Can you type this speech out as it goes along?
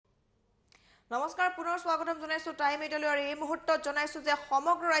নমস্কাৰ পুনৰ স্বাগতম জনাইছো টাইম এটালৈ আৰু এই মুহূৰ্তত জনাইছো যে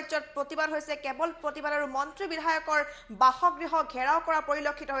সমগ্ৰ ৰাজ্যত প্ৰতিবাদ হৈছে কেৱল প্ৰতিবাদ আৰু মন্ত্ৰী বিধায়কৰ বাসগৃহ ঘেৰাও কৰা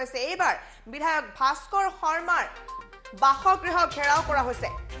পৰিলক্ষিত হৈছে এইবাৰ বিধায়ক ভাস্কৰ শৰ্মাৰ বাসগৃহ ঘেৰাও কৰা হৈছে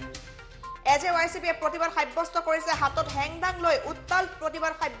এজেৱাইচিপিয়ে প্ৰতিবাদ সাব্যস্ত কৰিছে হাতত হেংদাং লৈ উত্তাল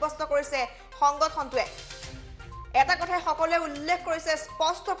প্ৰতিবাদ সাব্যস্ত কৰিছে সংগঠনটোৱে এটা কথাই সকলোৱে উল্লেখ কৰিছে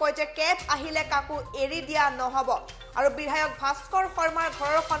স্পষ্টকৈ যে কেপ আহিলে কাকো এৰি দিয়া নহব আৰু বিধায়ক ভাস্কৰ শৰ্মাৰ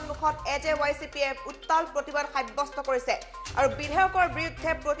ঘৰৰ সন্মুখত এজেৱাইচিপিয়ে উত্তাল প্ৰতিবাদ সাব্যস্ত কৰিছে আৰু বিধায়কৰ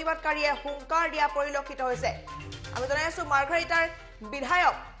বিৰুদ্ধে প্ৰতিবাদকাৰীয়ে হুংকাৰ দিয়া পৰিলক্ষিত হৈছে আমি জনাইছো মাৰ্ঘাৰিটাৰ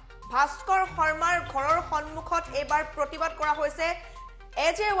বিধায়ক ভাস্কৰ শৰ্মাৰ ঘৰৰ সন্মুখত এবাৰ প্ৰতিবাদ কৰা হৈছে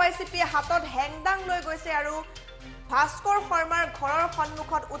এজেৱাইচিপিয়ে হাতত হেংদাং লৈ গৈছে আৰু ভাস্কৰ শৰ্মাৰ ঘৰৰ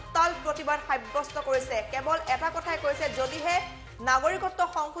সন্মুখত উত্তাল প্ৰতিবাদ সাব্যস্ত কৰিছে কেৱল এটা কথাই কৈছে যদিহে নাগৰিকত্ব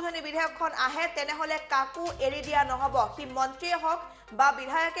সংশোধনী বিধেয়কখন আহে তেনেহলে কাকো এৰি দিয়া নহব কি মন্ত্ৰীয়ে হওক বা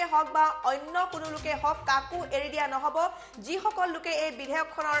বিধায়কে হওক বা অন্য কোনো লোকে হওক কাকো এৰি দিয়া নহব যিসকল লোকে এই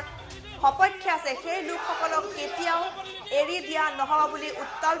বিধেয়কখনৰ সপক্ষে আছে সেই লোকসকলক কেতিয়াও এৰি দিয়া নহব বুলি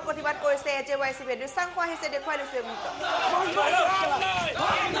উত্তাল প্ৰতিবাদ কৰিছে এজেৱাইচিপিয়ে দৃশ্যাংশ আহিছে দেখুৱাই লৈছে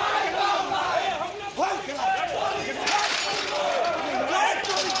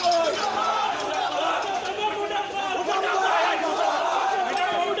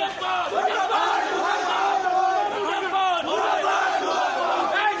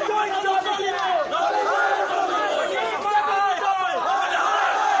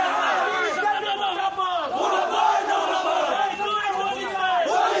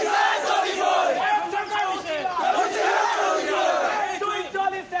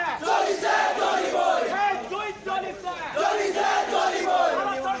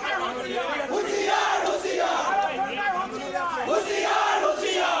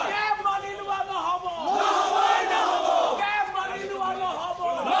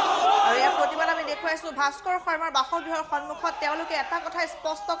ভাস্কৰ শৰ্মাৰ বাসগৃহৰ সন্মুখত তেওঁলোকে এটা কথা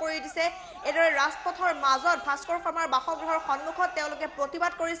স্পষ্ট কৰি দিছে এদৰে ৰাজপথৰ মাজত ভাস্কৰ শৰ্মাৰ বাসগৃহৰ সন্মুখত তেওঁলোকে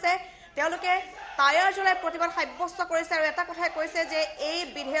প্ৰতিবাদ কৰিছে তেওঁলোকে টায়াৰ জ্বলাই প্ৰতিবাদ সাব্যস্ত কৰিছে আৰু এটা কথাই কৈছে যে এই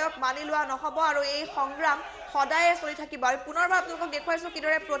বিধেয়ক মানি লোৱা নহব আৰু এই সংগ্ৰাম সদায় চলি থাকিব আৰু পুনৰবাৰ আপোনালোকক দেখুৱাইছো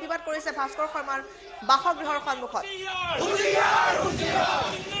কিদৰে প্ৰতিবাদ কৰিছে ভাস্কৰ শৰ্মাৰ বাসগৃহৰ সন্মুখত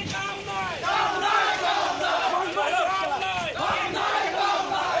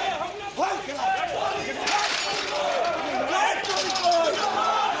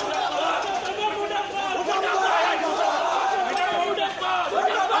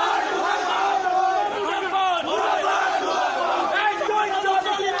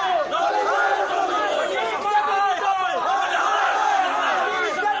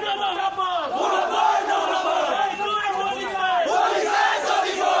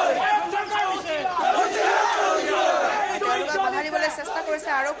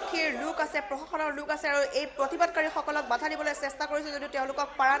আৰক্ষীৰ লোক আছে প্ৰশাসনৰ লোক আছে আৰু এই প্ৰতিবাদকাৰীসকলক বাধা দিবলৈ চেষ্টা কৰিছে যদিও তেওঁলোকক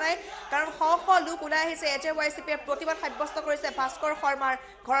পাৰা নাই কাৰণ শ শ লোক ওলাই আহিছে এজেৱাইচিপিয়ে প্ৰতিবাদ সাব্যস্ত কৰিছে ভাস্কৰ শৰ্মাৰ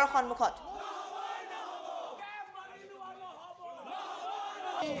ঘৰৰ সন্মুখত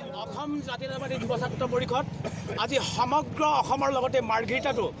অসম জাতীয়তাবাদী যুৱ ছাত্ৰ পৰিষদ আজি সমগ্ৰ অসমৰ লগতে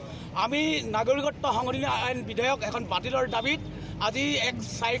মাৰ্ঘেৰিটাতো আমি নাগৰিকত্ব সংশোধনী আইন বিধেয়ক এখন বাতিলৰ দাবীত আজি এক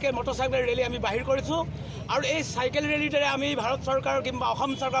মটৰচাইকেল ৰেলী আমি বাহিৰ কৰিছোঁ আৰু এই চাইকেল ৰেলীৰ দ্বাৰা আমি ভাৰত চৰকাৰ কিংবা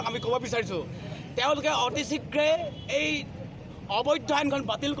অসম চৰকাৰক আমি ক'ব বিচাৰিছোঁ তেওঁলোকে অতি শীঘ্ৰে এই অবৈধ আইনখন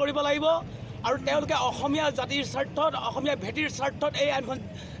বাতিল কৰিব লাগিব আৰু তেওঁলোকে অসমীয়া জাতিৰ স্বাৰ্থত অসমীয়া ভেটিৰ স্বাৰ্থত এই আইনখন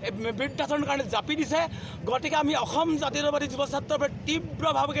বিৰুদ্ধাচৰণৰ কাৰণে জাপি দিছে গতিকে আমি অসম জাতীয়তাবাদী যুৱ ছাত্ৰৰ পৰা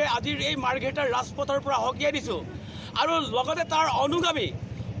তীব্ৰভাৱে আজিৰ এই মাৰ্ঘেৰিটাৰ ৰাজপথৰ পৰা সকীয়াই দিছোঁ আৰু লগতে তাৰ অনুগামী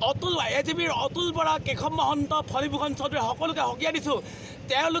অতুল এজিপিৰ অতুল বৰা কেশৱ মহন্ত ফণীভূষণ চৌধুৰী সকলোকে সকীয়াই দিছোঁ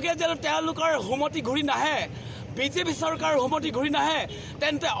তেওঁলোকে যেন তেওঁলোকৰ হুমতি ঘূৰি নাহে বিজেপি চৰকাৰৰ হুমতি ঘূৰি নাহে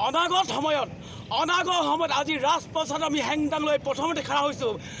তেন্তে অনাগত সময়ত আজি ৰাজপথত আমি হেংদাং লৈ প্ৰথমতে খাৰা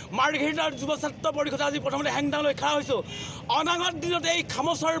হৈছোঁ মাৰ্ঘেৰিটাৰ যুৱ ছাত্ৰ পৰিষদে আজি প্ৰথমতে হেংদাং লৈ খাৰা হৈছোঁ অনাগত দিনত এই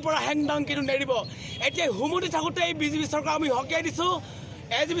খামচৰ পৰা হেংদাং কিন্তু নেৰিব এতিয়া হুমতি থাকোঁতে এই বিজেপি চৰকাৰ আমি সকীয়াই দিছোঁ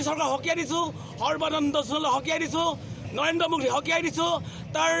এজিপি চৰকাৰ সকীয়াই দিছোঁ সৰ্বানন্দ সোণোৱালক সকীয়াই দিছোঁ নৰেন্দ্ৰ মোদী সকীয়াই দিছোঁ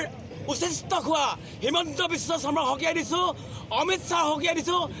তাৰ উচিষ্ট খোৱা হিমন্ত বিশ্ব শৰ্মাক সকীয়াই দিছোঁ অমিত শ্বাহ সকীয়াই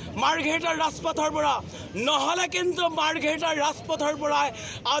দিছোঁ মাৰ্ঘেৰিটাৰ ৰাজপথৰ পৰা নহ'লে কিন্তু মাৰ্ঘেৰিটাৰ ৰাজপথৰ পৰাই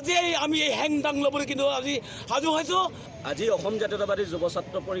আজিয়েই আমি এই হেংদাং ল'বলৈ কিন্তু আজি সাজু হৈছোঁ আজি অসম জাতীয়তাবাদী যুৱ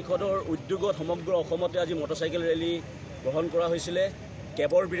ছাত্ৰ পৰিষদৰ উদ্যোগত সমগ্ৰ অসমতে আজি মটৰচাইকেল ৰেলী গ্ৰহণ কৰা হৈছিলে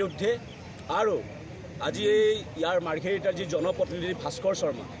কেবৰ বিৰুদ্ধে আৰু আজি ইয়াৰ মাৰ্ঘেৰিটাৰ যি জনপ্ৰতিনিধি ভাস্কৰ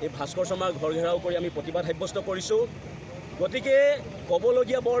শৰ্মা এই ভাস্কৰ শৰ্মাৰ ঘৰ ঘেৰাও কৰি আমি প্ৰতিবাদ সাব্যস্ত কৰিছোঁ গতিকে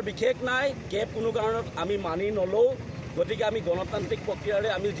ক'বলগীয়া বৰ বিশেষ নাই কেব কোনো কাৰণত আমি মানি নলওঁ গতিকে আমি গণতান্ত্ৰিক প্ৰক্ৰিয়াৰে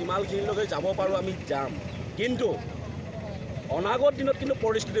আমি যিমানখিনিলৈকে যাব পাৰোঁ আমি যাম কিন্তু অনাগত দিনত কিন্তু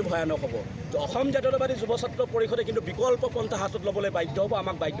পৰিস্থিতি ভয়ানক হ'ব। অসম জাতীয়তাবাদী যুৱ ছাত্ৰ পৰিষদে কিন্তু বিকল্প পন্থা হাতত ল'বলৈ বাধ্য হ'ব,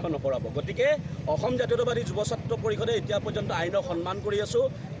 আমাক বাধ্য নকৰাব। গতিকে অসম জাতীয়তাবাদী যুৱ ছাত্ৰ পৰিষদে এতিয়া পৰ্যন্ত আইনক সন্মান কৰি আছোঁ।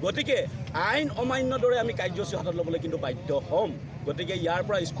 গতিকে আইন অমান্যৰ দৰে আমি কাৰ্যসূচী হাতত ল'বলৈ কিন্তু বাধ্য হ'ম। গতিকে ইয়াৰ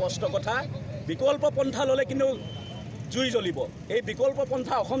পৰা স্পষ্ট কথা, বিকল্প পন্থা ল'লে কিন্তু জুই জ্বলিব। এই বিকল্প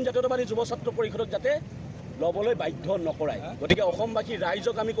পন্থা অসম জাতীয়তাবাদী যুৱ ছাত্ৰ পৰিষদক যাতে ল'বলৈ বাধ্য নকৰায়। গতিকে অসমবাসী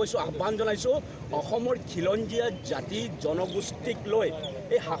ৰাইজক আমি কৈছোঁ, আহ্বান জনাইছোঁ, অসমৰ খিলঞ্জীয়া জাতি জনগোষ্ঠীক লৈ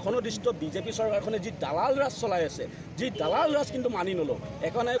এই শাসনদিষ্ট বিজেপি চৰকাৰখনে যি দালাল ৰাজ চলাই আছে, যি দালাল ৰাজ কিন্তু মানি নলওঁ।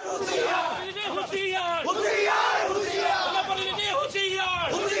 এখনে